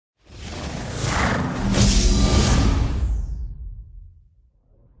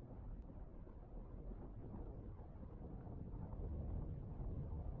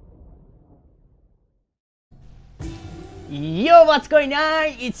Yo, what's going on?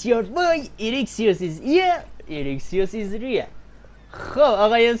 It's your boy IRIXSIOS is here. IRIXSIOS is real. خب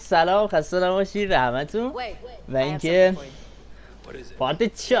آقای سلام، خسته نباشید، رحمتون. و اینکه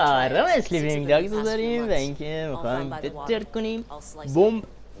پارت 4 اسلیپینگ داگز رو داریم و اینکه میخوایم بتر کنیم. بوم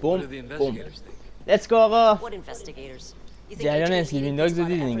بوم بوم. Let's go آقا. جریان اسلیپینگ داگز رو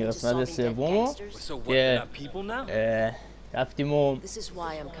دیدین که قسمت سومو که رفتیم و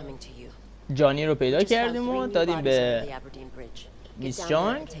جانی رو پیدا کردیم و دادیم به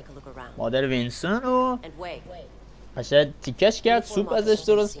میشام، مادر وینسون، و قشنگ تیکش کرد، سوپ ازش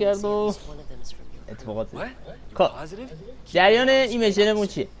درست کرد و اتفاقات. خب جریان این میشنمون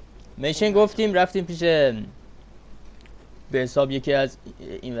چیه؟ میشن گفتیم رفتیم پیش به حساب یکی از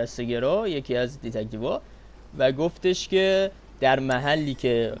اینوستیگرها، یکی از دیتکتیوها، و گفتش که در محلی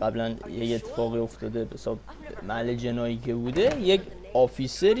که قبلا یه اتفاقی افتاده، به حساب محل جنایی که بوده، یک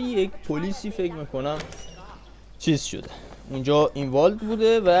آفیسری، یک پلیسی فکر میکنم چیز شده اونجا، اینوالد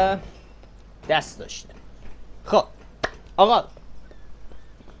بوده و دست داشته. خب آقا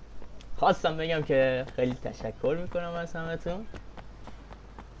خواستم بگم که خیلی تشکر میکنم از همتون،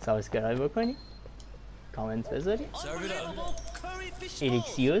 سابسکرایب بکنید، کامنت بذارید،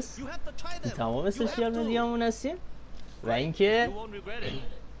 ایریکسیوس تو تمام سوشیال مدیامون هستیم، و اینکه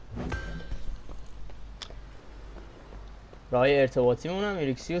راه ارتباطیمون هم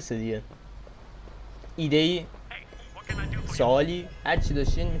ایریکسیوس دیگه. ایده ای، سوالی، هر چی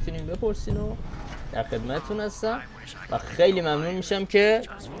داشتین میتونین بپرسین و در خدمتتون هستم و خیلی ممنون میشم که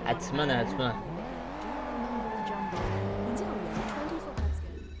حتما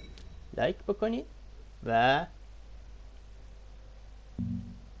لایک بکنید و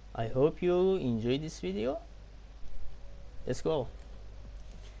I hope you enjoy this video. Let's go.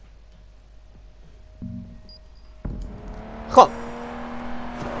 خب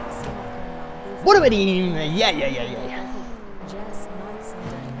برو بریم.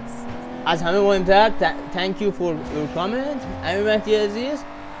 از همه مهمتر thank you for your comment. امیر مهدی عزیز،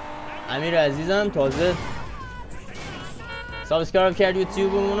 امیر عزیزم تازه سابسکرایب کرد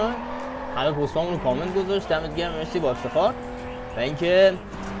یوتیوبمون رو، همه پستامون رو کامنت گذاشت، دمت گرم، مرسی، با افتخار. و اینکه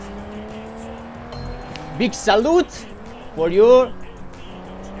big salute for your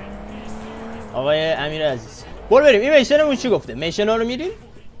آقای امیر عزیز. برو بریم. این میشنمون چی گفته؟ میشن ها رو میریم،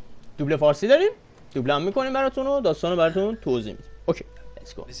 دوبله فارسی داریم، دوبله هم میکنیم براتون و داستان رو براتون توضیح میدیم. اوکی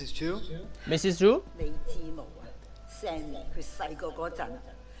let's go. Mrs. Chu? Mrs. Chu? 你知冇啊？Sandy佢細個嗰陣，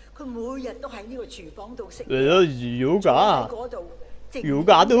佢每日都喺呢個廚房度食嘢。有㗎，嗰度有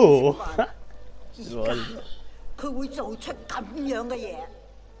㗎都。而家佢會做出咁樣嘅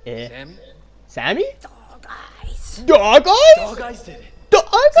嘢。Sammy? Dog eyes. Dog eyes? Dog eyes did it. Dog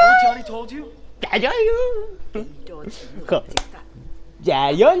Is that what eyes? Johnny told you?幾多錢都唔值得。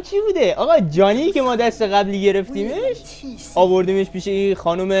 جریان چی بوده؟ آقا جانی که ما دست قبلی گرفتیمش، آوردیمش پیش این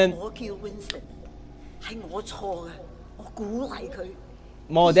خانم 我叫 Winston， 係我錯嘅，我鼓勵佢。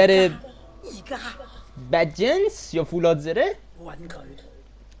 مادر 而家 بدجنس یا فولاد زره، 揾佢，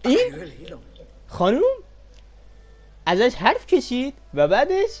 این 佢嚟度。 خانم ازش حرف کشید و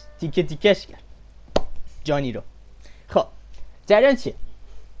بعدش تیکه تیکش کرد جانی رو. خب جریان چیه؟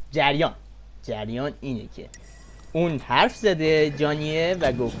 جریان اینه که اون حرف زده جانیه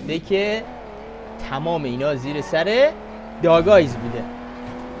و گفته که تمام اینا زیر سر داگایز بوده.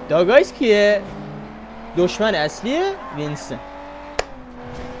 داگایز کیه؟ دشمن اصلی وینسن.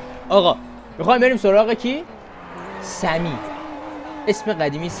 آقا میخوایم بریم سراغ کی؟ سمی. اسم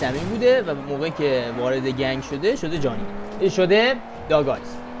قدیمی سمی بوده و موقعی که وارد گنگ شده جانی، شده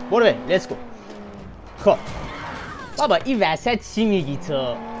داگایز. برو بریم لیتس گو. خب بابا این وسط چی میگی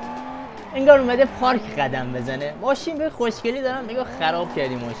تو؟ انگار اومده پارک قدم بزنه. ماشین به خوشگلی دارم، نگاه خراب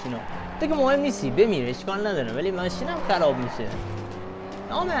کردی ماشینو. تو که مهم نیستی، بمیر، اشکال نداره، ولی ماشینم خراب میشه.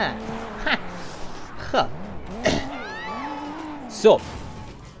 نامه. خب so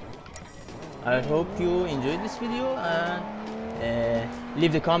I hope you enjoyed this video and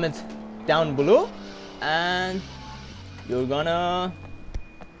leave the comment down below and you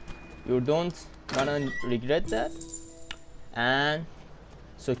don't gonna regret that. And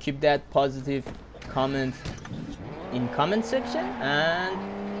so keep that positive comment in comment section. And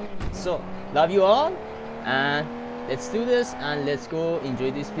so love you all and let's do this and let's go enjoy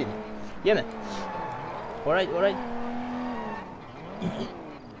this video. Yeah man. Alright.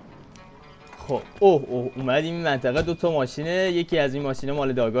 خب اومدیم این منطقه، دو تا ماشینه، یکی از این ماشینه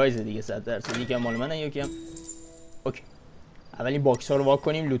مال داگایزه دیگه 100%، یکی هم مال منه، یکی هم اوکی. اول این باکس ها رو واک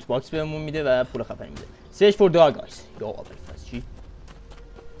کنیم، لوت باکس بهمون میده و پول خفنی میده. سرچ فور داگایز. یا اول فاز چی؟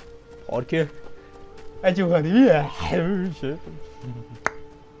 پارک عجب غریبیه.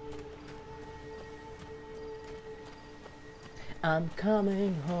 I'm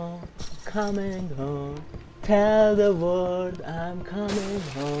coming home, coming home. Tell the world I'm coming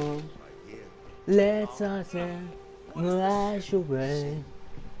home. Let's start nashe away.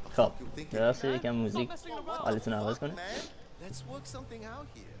 خب درسته یکم موزیک حالتون عوض کنه.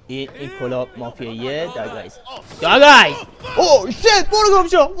 این کلا مافیاییه داگایز. داگایز! اوه شت برو گم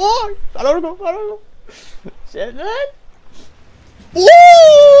شو. وای فرار کن فرار کن. شت من. اوه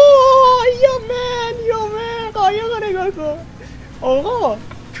یا من قایق نگاه کن. آقا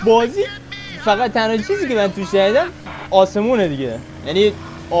بازی فقط تنها چیزی که من توش دیدم آسمونه دیگه. یعنی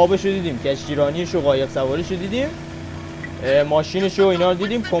آبشو دیدیم، کشتیرانیشو، قایق سواریشو دیدیم، ماشینشو اینا رو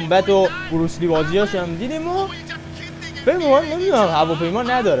دیدیم، کمبت و بروسلی بازیاشو هم دیدیم و فکر می‌کنم نمیدونم هواپیما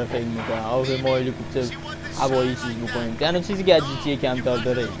نداره فکر می‌کنم هواپیما هلیکوپتر هوایی چیز می‌کنیم. تنها چیزی که از جی تی کمتر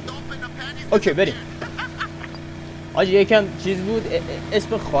داره. اوکی بریم. آجی یکم چیز بود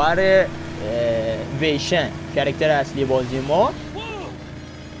اسم خواهر ویشن کاراکتر اصلی بازی ما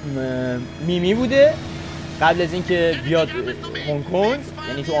میمی بوده قبل از اینکه بیاد هنگ کنگ،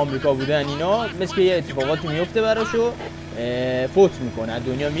 یعنی تو آمریکا بودن اینا، مثل که یه اتفاقاتی میفته براشو فوت میکنه از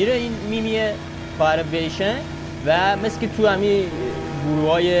دنیا میره این میمیه خواهر ویشن و مثل که تو همین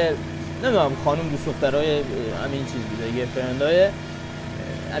گروه های نمیدونم خانم دوست دخترای همین چیز بوده یه فرندای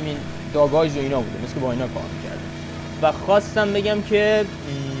همین داگایز و اینا بوده مثل که با اینا کار میکرده و خواستم بگم که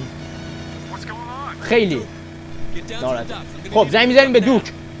خیلی ناراحت. خب زنگ میزنیم به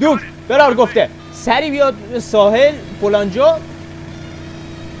دوک برار گفته سری بیاد ساحل فلانجا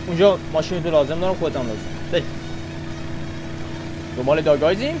اونجا ماشین تو لازم دارم خودت هم لازم بریم دنبال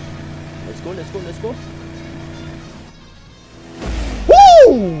داگایزیم. let's go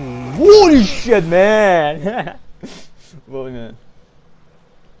holy shit man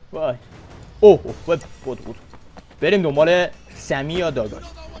وای اوه بود بریم دنبال سمی یا داگایز.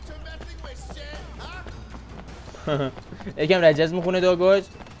 یکم رجز میخونه داگایز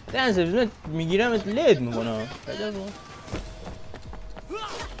دن سرویس میگیرم لید میکنه رجز میخونه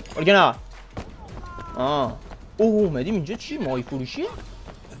ارگنا اومدیم اینجا چی؟ ماهی فروشیه؟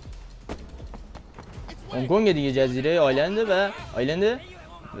 هنگ کنگ دیگه جزیره آیلنده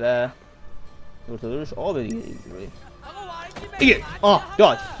و دورش آبه دیگه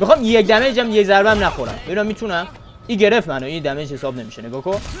داد میخوام یک دمیجم یک ضربم نخورم ببینم میتونم. این گرفت منو این دمیج حساب نمیشه نگاه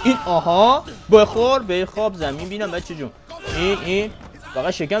کن این بخور به خواب زمین بینم بچه جون این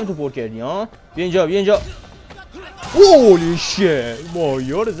فقط شکم تو پر کردی ها بیا اینجا اولی شه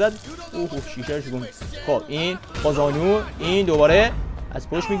مایا رو زد شیشه شکن. خب این بازانو این دوباره از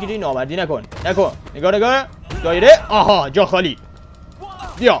پشت میگیری نامردی نکن نگاه دایره جا خالی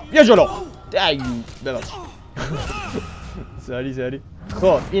بیا جلو ببخش ساری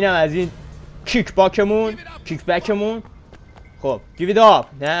خب اینم از این کیک بکمون. خب گیوید آپ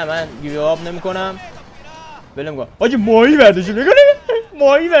نه من گیوید آپ نمی کنم بلم کن آجی ماهی برداشیم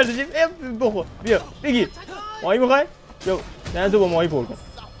بخور بیا بگیر ماهی میخوای؟ نه تو با ماهی پر کن.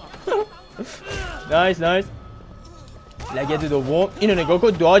 نایس لگت دوم اینو نگاه کن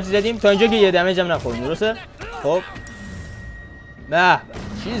داج زدیم تا اینجا که یه دمیج هم نخوریم درسته؟ خب نه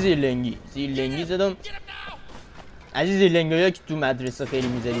چی زیرلنگی زدم از این زیرلنگی ها که تو مدرسه خیلی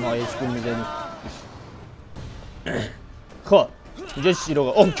میزدیم های اسکول میزدیم. خب اینجا چی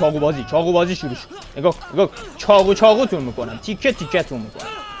رو چاقو بازی شروع شد. نگاه چاقو تون میکنم تیکه تون میکنم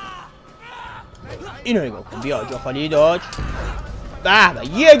اینو نگاه کن بیا جا خالی داج به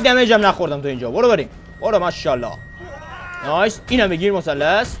یک دمیج هم نخوردم تو اینجا برو ماشاءالله نایس اینم بگیر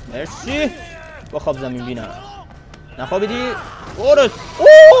مثلث مرسی با خواب زمین بینم نخوابیدی برو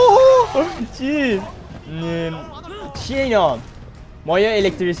چی اینا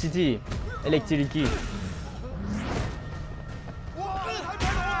مایه الکتریکی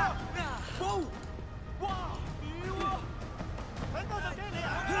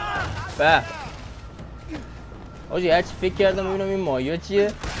به آجی هرچی فکر کردم ببینم این مایه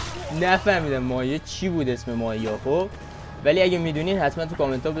چیه نفهمیدم مایه چی بود اسم مایه خب ولی اگه میدونین حتما تو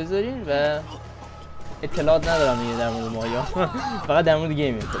کامنت ها بذارین و اطلاعات ندارم دیگه در مورد مایه فقط در مورد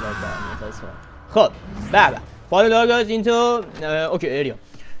گیم اطلاعات دارم. خب بله فایل داگایز اینتو اوکی ایریا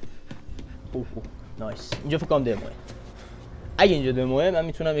نایس اینجا فکر کنم دموه اگه اینجا دموه من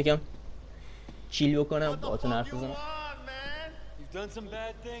میتونم یکم چیل بکنم باهاتون حرف بزنم.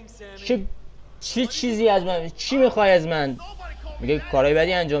 چه چیزی از من چی میخوای از من؟ میگه کارهای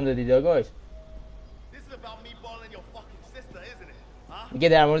بدی انجام دادی داگایز. میگه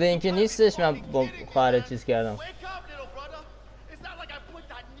در مورد اینکه نیستش من با خواهر چیز کردم.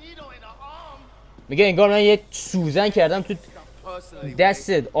 میگه انگار من یه سوزن کردم تو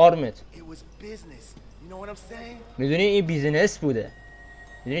دستت آرمت. میدونی این بیزینس بوده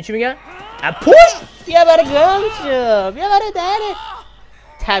میدونی چی میگن؟ پوش بیا برای گامشو، بیا برای دره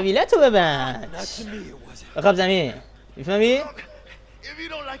طویلتو ببند بخواب زمین. میفهمی؟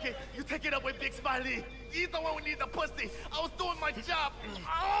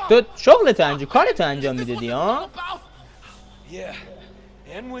 تو شغلتو انجام کارتو انجام میدادی ها؟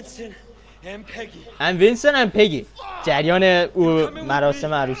 هم وینستون هم پگی جریان او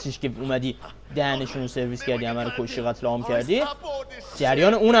مراسم عروسیش که اومدی دهنشون رو سرویس کردی همه رو کشی قتل عام کردی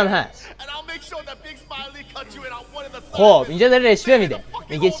جریان اونم هست. خب اینجا داره رشوه میده.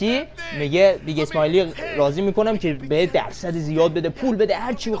 میگه چی؟ میگه بیگ اسمایلی راضی میکنم که به درصد زیاد بده پول بده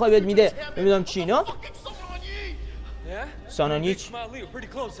هر چی بخوای بهت میده. نمیدونم چی اینا. سانانیچ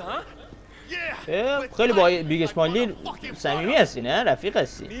خیلی با بیگ اسمایلی صمیمی هستی نه؟ رفیق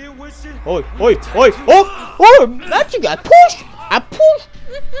هستی. اوی اوی اوی اوه اوه من چی گفت؟ پوش پوش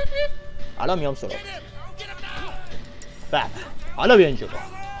الان میام سراغ. بعد حالا بیا اینجا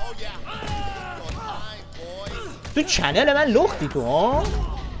تو چنل من لختی تو ها؟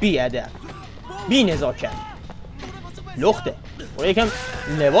 بی ادب بی نزاکت لخته. برو یکم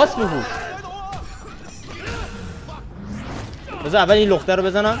لباس بپوش. بذار اول این لخته رو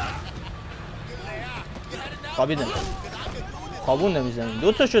بزنم. خوابیدن خوابون نمیزنیم.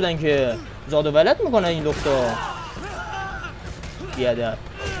 دوتا شدن که زاد و ولد میکنن این لختا. بی ادب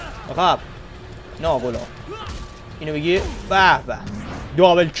بخواب نه قلا اینو بگی به به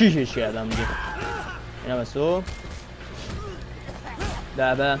دابل کیشش کردم دیگه. اینم از تو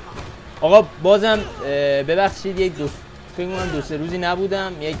دبه. آقا بازم ببخشید یک فکر کنم 2-3 روزی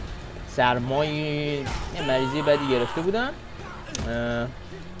نبودم. یک سرمایی یه مریضی بدی گرفته بودم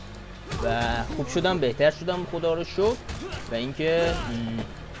و خوب شدم بهتر شدم خدا رو شکر. و اینکه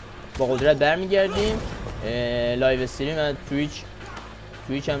با قدرت برمیگردیم. لایو استریم از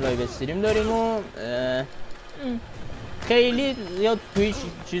تویچ هم لایو استریم داریم و خیلی زیاد تویچ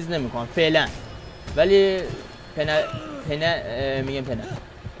چیز نمیکنم فعلا. ولی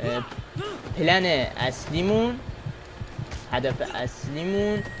پلن اصلیمون هدف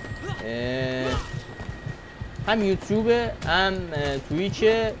اصلیمون هم یوتیوبه هم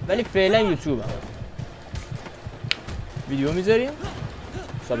تویچه ولی فعلا یوتیوب هم ویدیو میذاریم.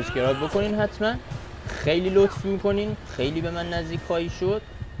 سابسکرایب بکنین حتما. خیلی لطف میکنین. خیلی به من نزدیک خواهی شد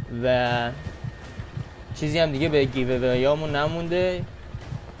و چیزی هم دیگه به گیوویامون نمونده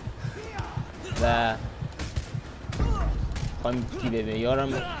و خواهیم گیوویا رو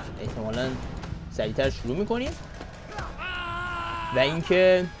احتمالا سریعتر شروع میکنیم. و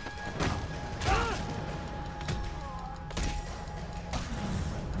اینکه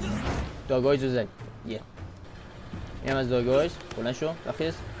داگایز رو زدیم. این هم از داگایز بلند شو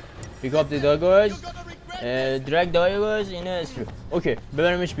بخیز پیک آپ دی داگایز درگ داگایز اینه اسرو. اوکی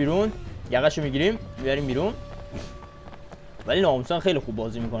ببریمش بیرون. یقشو میگیریم میبریم بیرون. ولی ناموسان خیلی خوب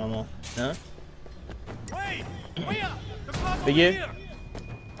بازی میکنم ها نه؟ بگی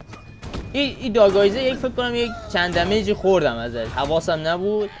این داگایزه یک فکر کنم یک چند دمیجی خوردم ازش حواسم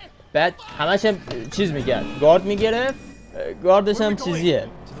نبود. بعد همش هم چیز میکرد گارد میگرفت. گاردش هم چیزیه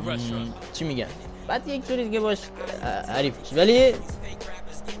چی میگن بعد یک جوری دیگه باش حریفش. ولی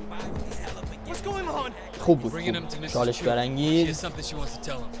خوب بود. چالش برانگیز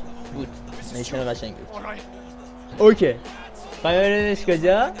بود. میشن قشنگ بود. اوکی قرارش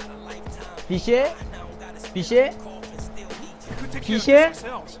کجا؟ پیشه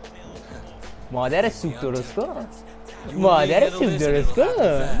مادر سوپ درست کن. مادر سوپ درست کن.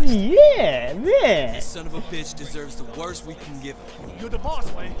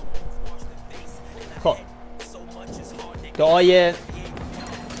 خب دعای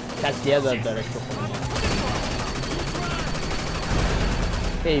تسلیه داد دارش بخونیم.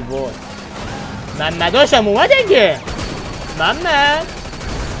 ای وای محمداشم اومدن که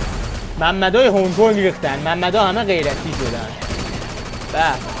محمدای هونگونگ ریختن. محمدا همه غیرتی شدن.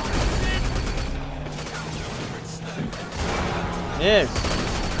 مرس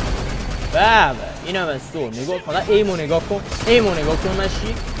این هم از تو نگاه. فقط ایمو نگاه کن.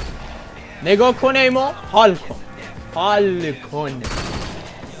 مشی نگاه کن. ایمو حال کن.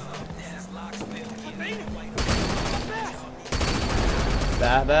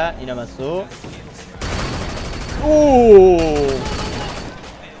 این هم از تو.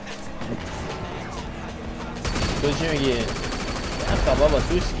 تو چی میگی؟ اصلا بابا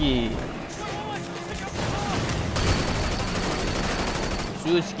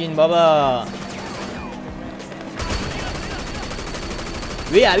سوسکین بابا.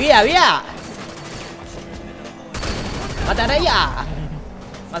 ویا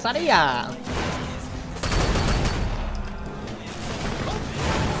مساریا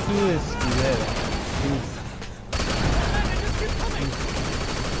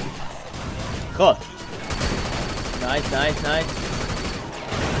خب نایس نایس نایس.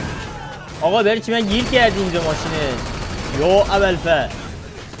 آقا برای چی من گیر کردی اینجا ماشینه؟ یا ابوالفضل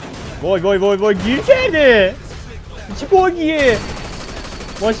وای وای وای وای گیر کرده. چی باگیه؟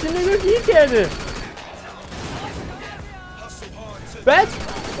 ماشین نگاه گیر کرده. بعد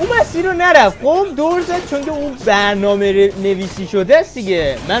اون مسیر رو نرفت، خب دور زد چون که اون برنامه نویسی شده است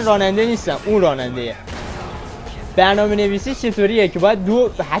دیگه. من راننده نیستم، اون راننده. برنامه نویسی چطوریه که باید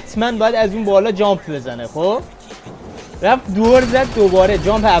حتما باید از اون بالا جامپ بزنه. خب رفت دور زد دوباره،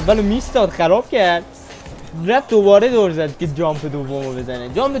 جامپ اولو میستاد خراب کرد، رفت دوباره دور زد که جامپ دومو بزنه.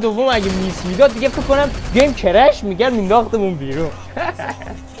 جامپ دوم اگه میس میداد دیگه فکر کنم گیم کرش میکرد، مینداختمون بیرون.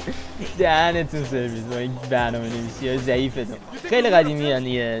 دهنتون سرویس با این برنامه نویسی های ضعیفتون. خیلی قدیمی هن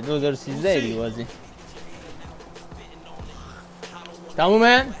دیگه، 2013 دیگه بازی.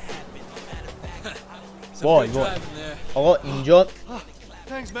 تمومه؟ وای وای آقا اینجا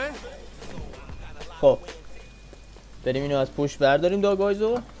خب بریم اینو از پشت برداریم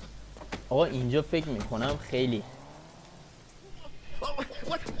داگایزو. آقا اینجا فکر میکنم خیلی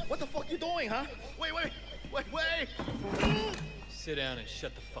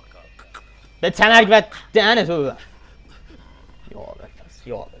به تنرگ و دهنتو ببر.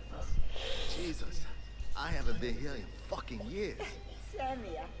 یا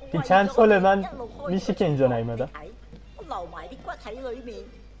این چند ساله من میشه که اینجا نیومدم.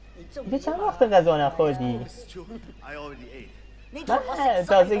 دیگه چند وقت غذا نخوردی؟ من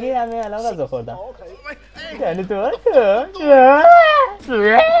تازگی همه الان غذا خوردم. یعنی تو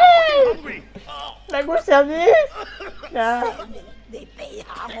نگوش سبزی؟ نه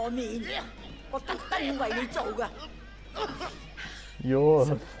یو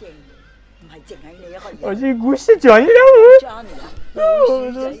آجی گوشت جانی نبود؟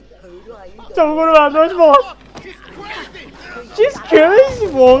 تو برو برداشت با چیز کریزی،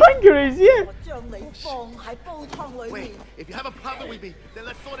 واقعا کریزیه.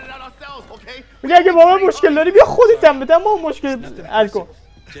 میگه اگه با من مشکل داری بیا خودت هم بدم با مشکل حل کن.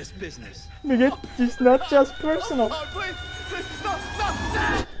 میگه it's not just personal.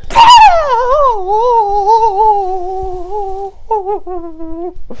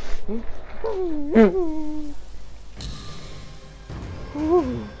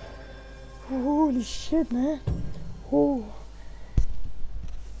 Holy shit, man. Oh.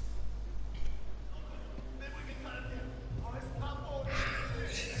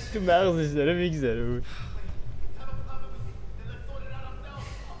 تو مغزش داره میگذره بود.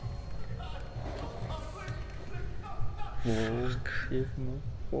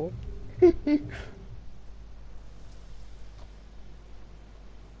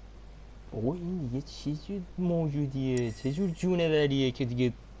 بابا این دیگه چه جور موجودیه، چه جور جونوریه که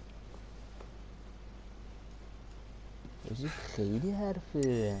دیگه خیلی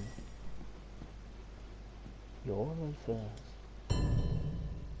حرفه. یا ابوالفضل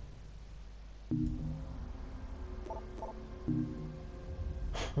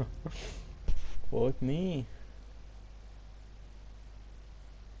fuck me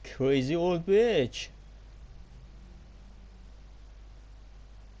crazy old bitch.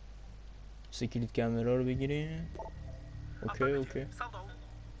 کلید کامرا رو بگیریم. اوکی.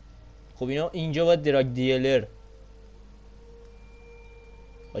 خب اینا اینجا باید دراگ دیلر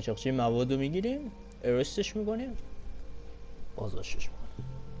قاچاقچی مواد رو میگیریم، ارستش میکنیم، بازداشتش میکنیم.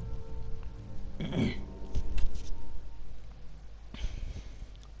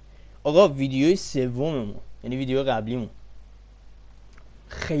 آقا ویدیوی سوممون یعنی ویدیو قبلیمون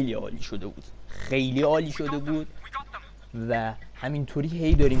خیلی عالی شده بود و همینطوری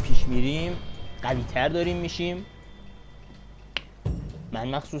هی داریم پیش میریم، قوی تر داریم میشیم. من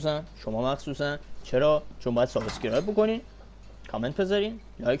مخصوصا، شما مخصوصا. چرا؟ چون باید سابسکرایب بکنین، کامنت بذارین،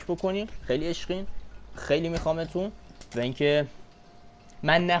 لایک بکنین، خیلی عشقین، خیلی میخوامتون. و اینکه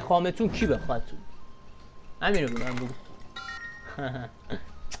من نخوامتون کی بخوادتون؟ همین رو من بگو.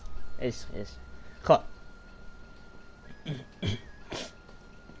 عشق. خب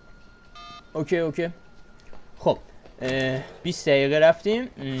اوکی. خب 20 دقیقه رفتیم.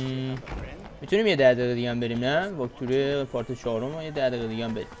 میتونیم یه 10 دقیقه دیگه هم بریم، نه؟ واکتور پارت 4 یه 10 دقیقه دیگه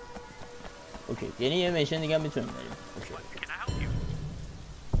هم بریم. اوکی یعنی یه میشن دیگه هم میتونیم بریم. اوکی.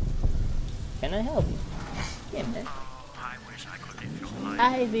 Can I help you? Yeah, man.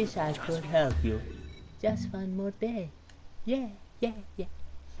 I wish I could help you. Just one more day. Yeah.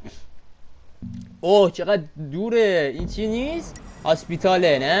 اوه چقدر دوره، این چی نیست؟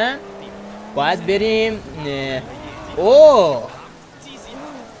 هاسپیتاله، نه؟ باید بریم. اوه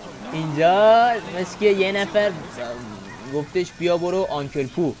اینجا مثل که یه نفر گفتش بیا برو آنکل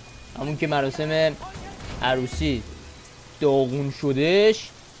پو، همون که مراسم عروسی داغون شدش،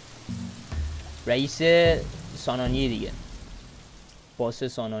 رئیس سانانیه دیگه، باس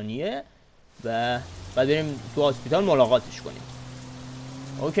سانانیه و بعد بریم تو هاسپیتال ملاقاتش کنیم.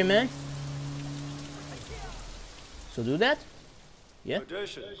 اوکی من. So do that? Yeah.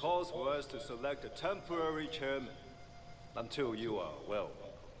 Tradition calls for us to select a temporary chairman until you are well.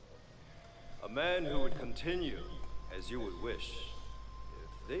 A man who would continue as you would wish.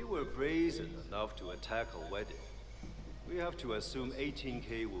 If they were brazen enough to attack a wedding, we have to assume 18K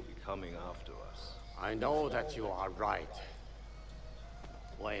will be coming after us. I know that you are right.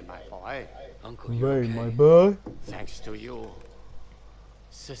 Wait, my boy. Uncle, Wait, my boy. Thanks to you.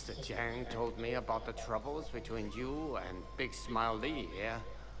 Sister Jiang told me about the troubles between you and Big Smile Lee here.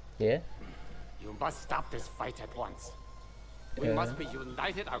 Yeah. You must stop this fight at once. We must be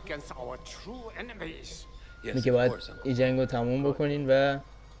united against our true enemies. Yes, میگه of باید course, Uncle. این جنگو تموم بکنین و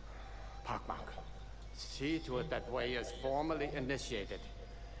Pakmak, see to it that Wei is formally initiated.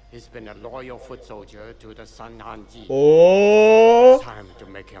 He's been a loyal foot soldier to the Sun Hanji. اوه Time to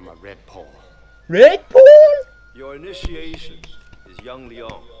make him a red pole. رید پول. Your initiation is young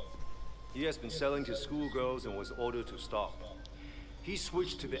Leon. He has been selling to schoolgirls and was ordered to stop. He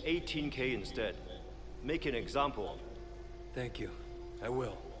switched to the 18K instead. Make an example of him. Thank you. I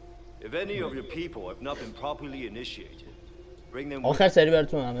will. If any of your people have not been properly initiated, bring them with آخر سری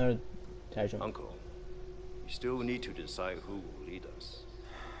براتون همه رو ترجمه. Uncle. We still need to decide who will lead us.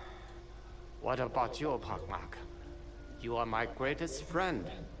 What about you, Pakmak? You are my greatest friend.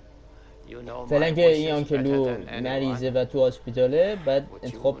 You know فعلا my که این wishes better آنکلو than مریضه anyone. و تو هاسپیتاله بعد Would you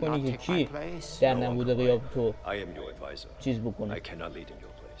انتخاب کنی not که take کی my place? در No, نبود Uncle, غیاب تو I am your advisor. چیز I بکنه، cannot lead in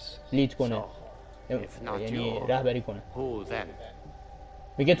your place. لید کنه، So, if not یعنی you, رهبری کنه. who then?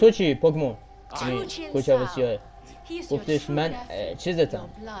 میگه تو چی پوکمون؟ یعنی 秋千 کوچه 少 بسیاره. ，He is your گفتش true من nephew, چیزتم،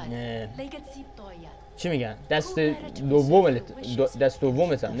 your blood. اه، Legacy Doyan. چی میگن؟ دست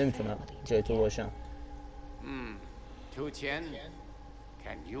دومتم نمیتونم جای تو باشم. Tu Qian,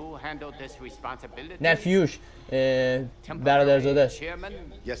 can you handle this responsibility? نفیوش Temporary برادرزادش. chairman?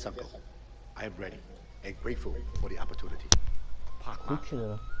 Yes, Uncle. I am ready and grateful for the opportunity. Pakmak, چی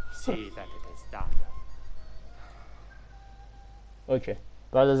دارم؟ see that it is done. اوکی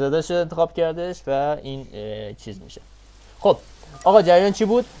برادرزادش انتخاب کردش و این چیز میشه. خب آقا جریان چی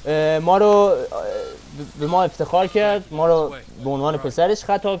بود؟ ما رو به ما افتخار کرد، ما رو به عنوان پسرش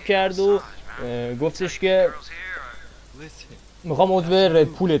خطاب کرد و گفتش که میخوام عضو رد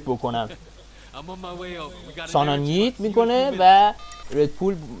پولت بکنم. سانانیت میکنه و رد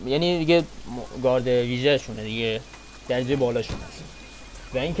پول یعنی دیگه گارد ویژه شونه دیگه، درجه بالاشون هست.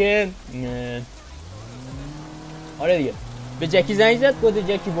 و اینکه آره دیگه به جکی زنگ زد، گفت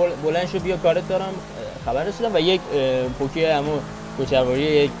جکی بلند شو بیا کارت دارم، خبر رسیدم و یک پوکی همون کوچه‌واری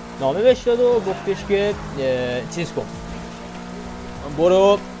یک نامه بهش داد و گفتش که چیز کن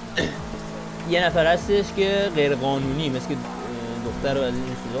برو یه نفر هستش که غیر قانونی مثل دختر رو از این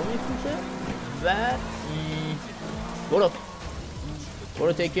چیزا میفروشه و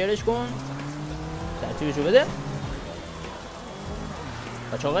برو تکیرش کن، ترتیبشو بده.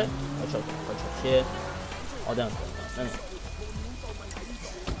 قاچاقه چه آدم نمید.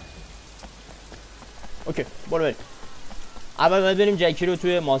 اوکی برو بریم. اول باید بریم جکی رو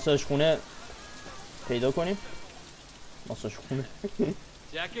توی ماساژ خونه پیدا کنیم. ماساژ خونه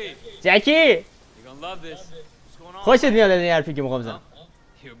جکی خوشت میاد از این حرفی که میخوام بزنم؟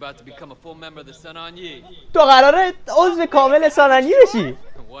 You're about to become a full member of the Sun On Yi. تو قراره عضو کامل سانانی بشی.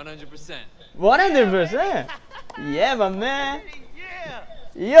 100%. 100%. Yeah my man.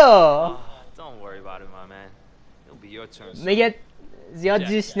 Yo. Don't worry about it, my man. It'll be your turn soon. میگه زیاد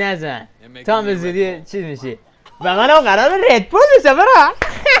جیش نزن تا هم به زودی چیز میشی و منم قرار رد پول بشه برا.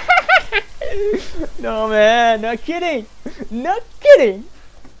 No man, no kidding. No kidding.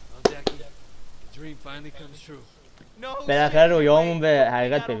 Well, Jackie, the dream finally comes true. No, بالاخره رویاهامون به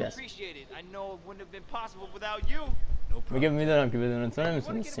حقیقت I don't پیوست. appreciate it. I know it wouldn't have been possible without you. میگه میدونم که بدون تو Wanna get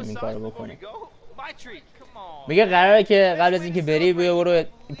نمیتونستیم a این massage کارو before we بکنیم. go? My treat. Come on. میگه قراره که قبل از اینکه بری بیا برو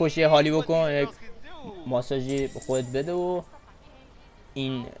پشت حالی بکن، یک What else could do? ماساژی به خودت بده و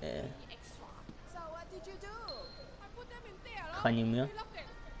این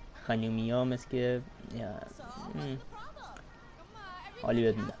خانیمیا مثل که حالی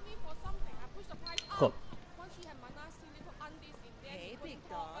بهت میدن. خب Hey, big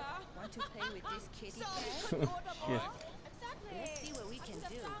dog. Want to play with this kitty cat? Let's see what we can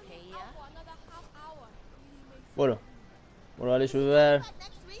do, hey ya? برو حالش رو ببر.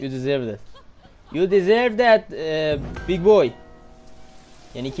 You deserve that. You deserve that big boy.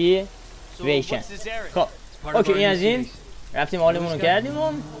 یعنی کی؟ So ویشن. what's this errand? خب اوکی این از این رفتیم حالمون رو کردیم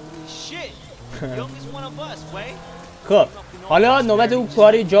و Shit. Youngest one of us, way. خب حالا نوبت اون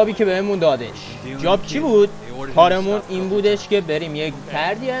کاری جابی که بهمون دادش. جاب چی بود؟ کارمون این بودش که بریم یک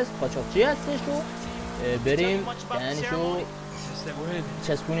پردی از قاچاقچی هستش رو بریم دهنشو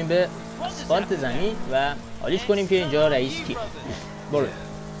چسبونیم به اسفالت زمین و حالیش کنیم که اینجا رئیس کی. برو.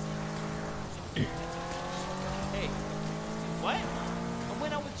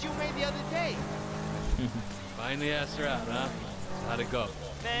 Finally asked her out, huh? How'd it go?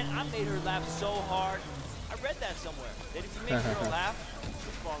 Man, I made her laugh so hard. I read that somewhere. That if you make her laugh,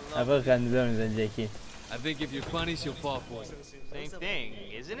 she'll fall in love. اول خندیدار میزن جکی. I think if you're funny, she'll fall for it. Same thing,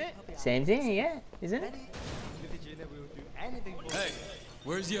 isn't it? Same thing, yeah, isn't it? Hey,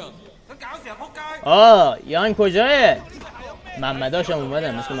 where's Young? یان کجاه؟ محمداشم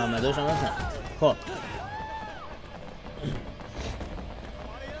اومدن، مثل محمداشم هستن. خب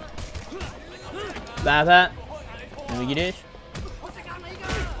بابا اینو بگیرش.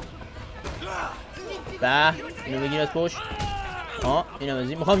 اینو بگیر از پشت. اینو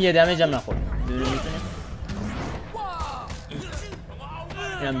بزنیم. میخوام یه دمیج هم نخور. ببینیم میتونیم.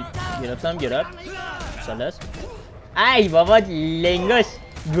 اینم گرفتم سالس. ای بابا لنگاش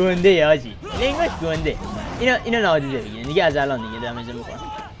گنده یا حاجی. لنگاش گنده. اینو نادیده بگیرین دیگه. از الان دیگه دمیج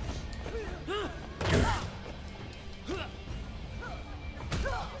میخورم.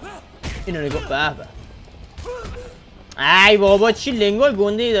 اینو نگاه. به ای بابا چی لنگای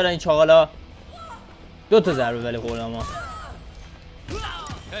گنده ای دارن این چاقالا. 2 تا ضربه ولی خوردم ما.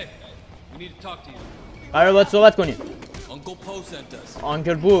 قرار باید صحبت کنیم.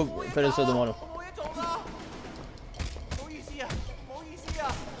 آنکل پو فرستاد ما رو.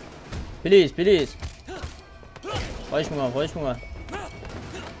 پلیز خواهش میکنم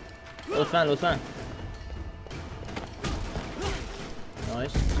لطفا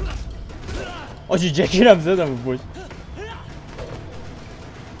نایس. آجی جکی رم زدم به پشت.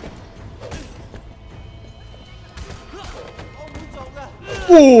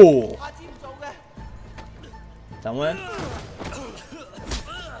 اوه تمام.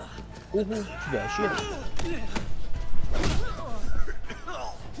 اوه چی داشتی؟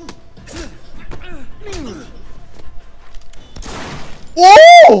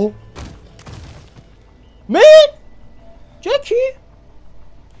 اوه من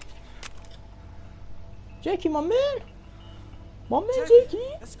جکی my man جکی.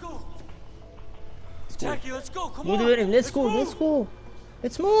 بودی بریم. let's go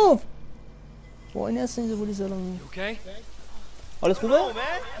let's move. وای نسیم زبولی سلام. حالت خوبه؟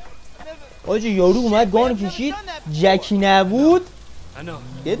 آجی یارو اومد گان کشید جکی نبود.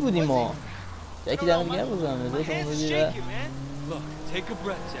 دید بودیم ما. جکی دارم دیگه بودم. رضا شما بودی و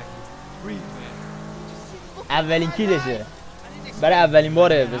اولین کیلشه. برای اولین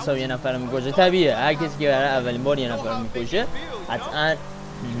باره به حساب یه نفر میکشه. طبیعیه هر کسی که برای اولین بار یه نفر میکشه قطعا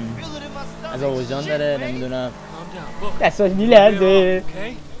از وجدان داره. نمیدونم دستاش میلرزه.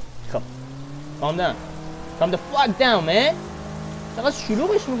 خب calm the fuck down man. چقدر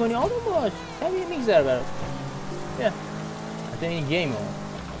شلوغش میکنی. آروم باش. طبیعی میگذره برات. حتی این گیم ها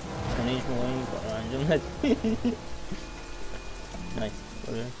کنه هیچ موقع این کار رو انجام ندید. نایس.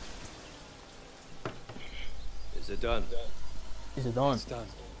 Is it done?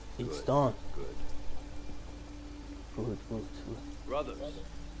 It's done. Good.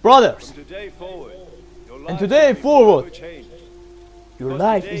 Brothers, From today forward, your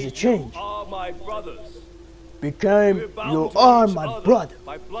life is a change. You are my brothers. You are my brother.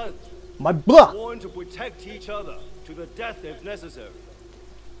 My blood. Sworn to protect each other to the death if necessary.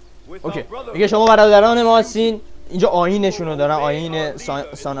 اوکی میگه شما برادران ما هستین. اینجا آیینشون رو دارن. آیین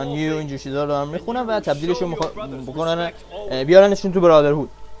سانانی و اینجور چیزا رو دارن میخونن و تبدیلشون بکنن بیارنشون تو برادرهود.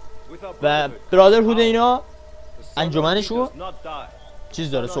 و برادرهود اینا انجمنشون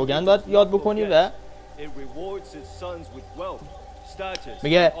چیز داره. سوگند باید یاد بکنی و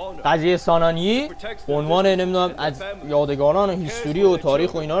میگه قضیه سانانی به عنوان نمیدونم از یادگاران و هیستوری و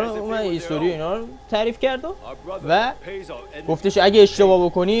تاریخ و اینا رو اینا رو تعریف کرد و گفتش اگه اشتباه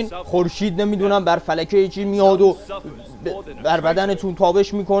بکنین خورشید نمیدونم بر فلکه چی میاد و بر بدنتون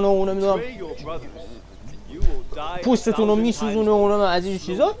تابش میکنه و نمیدونم پوستتون رو میسوزونه و اونم از این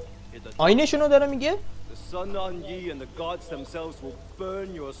چیزا. آینشون رو داره میگه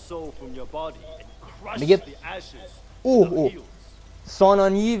اوه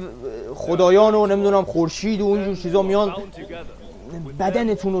سانانی خدایان و نمیدونم خورشید و اینجور چیزا میان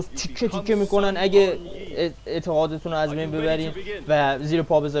بدنتون رو تیکه میکنن اگه اعتقادتون رو از بین ببرین و زیر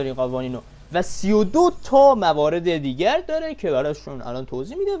پا بذارین قوانینو. و 32 تا موارد دیگر داره که براشون الان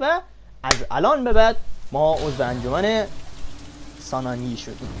توضیح میده و از الان به بعد ما عضو انجمن سانانی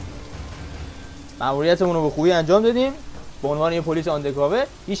شدیم. مأموریتمون رو به خوبی انجام دادیم به عنوان یه پلیس آندرکاور.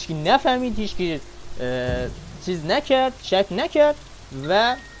 هیچکی نفهمید، هیچکی چیز نکرد، شک نکرد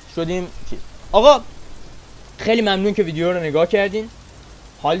و شدیم چیز. آقا خیلی ممنون که ویدیو رو نگاه کردین،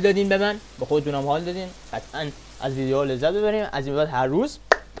 حال دادین به من، به خودتونم حال دادین. قطعا از ویدیو لذت ببریم. از این بعد هر روز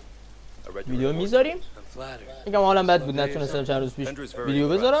ویدیو میذاریم. میگم حالا بد بود نتونستم چند روز پیش ویدیو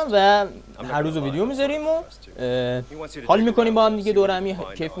بذارم و هر روز ویدیو میذاریم و حال میکنیم با هم دیگه، دور همی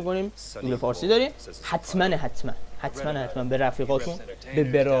کیف میکنیم. دول فارسی داریم. حتما به رفیقاتون، به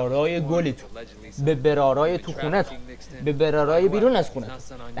برارای گلتون، به برارای تو خونتون، به برارای بیرون از خونتون،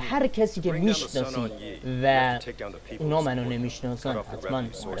 به هر کسی که میشناسین و اونا منو نمیشناسن حتما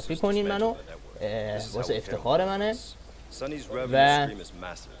معرفی کنین منو، واسه افتخار منه. و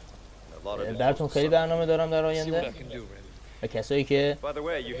براتون خیلی برنامه دارم در آینده و کسایی که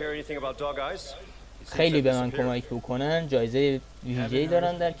خیلی به من کمک بکنن جایزه ویژه‌ای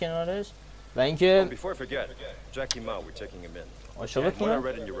دارن در کنارش. و اینکه عاشقتونم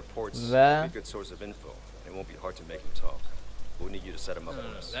و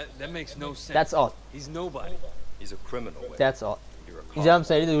That's all. That's all. اینجا هم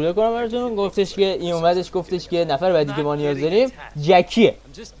سریع دوله کنم براتون. گفتش که این اومدش گفتش که نفر بعدی که ما نیاز داریم جکیه.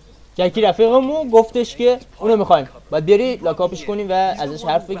 جکی رفیقمون گفتش که اونو میخوایم، باید بیاری لاکاپش کنیم و ازش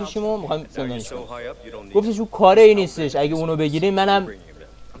حرف بکشیم و میخوایم زندانش کنیم. گفتش اون کاره ای نیستش، اگه اونو بگیریم منم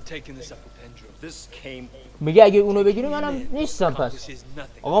میگه اگه اونو بگیریم منم نیستم. پس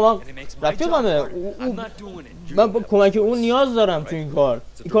آقا من رفیقمه، من با کمک اون نیاز دارم تو این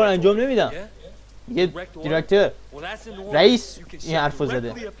کار انجام نمیدم. یه دیرکتر رئیس این حرفو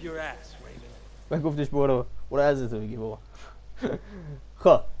زده و گفتش برو عزتو بگی بابا.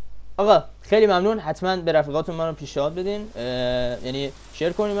 خب آقا خیلی ممنون. حتما به رفیقاتون منو پیشنهاد بدین، یعنی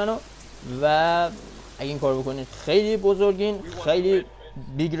شیر کنین منو، و اگه این کار بکنین خیلی بزرگین، خیلی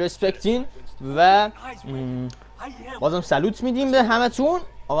بیگ رسپکتین و بازم سلوت میدیم به همتون.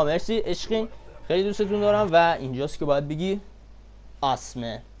 آقا مرسی، عشقین، خیلی دوستتون دارم. و اینجاست که باید بگی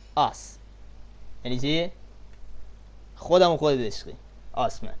آسمه آس، یعنی چی؟ خودم و خودت عشقی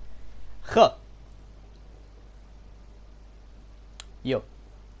آسمه. خب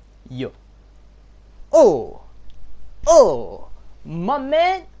Yo. Oh, my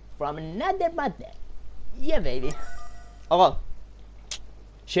man from another mother. Yeah, baby. آقا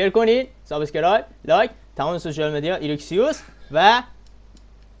شیر کنید، سابسکرایب، لایک، تمام سوشال مدیا ایرکسیوس و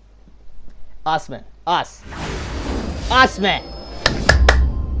آسمه.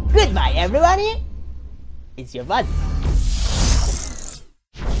 Goodbye everybody. It's your bud.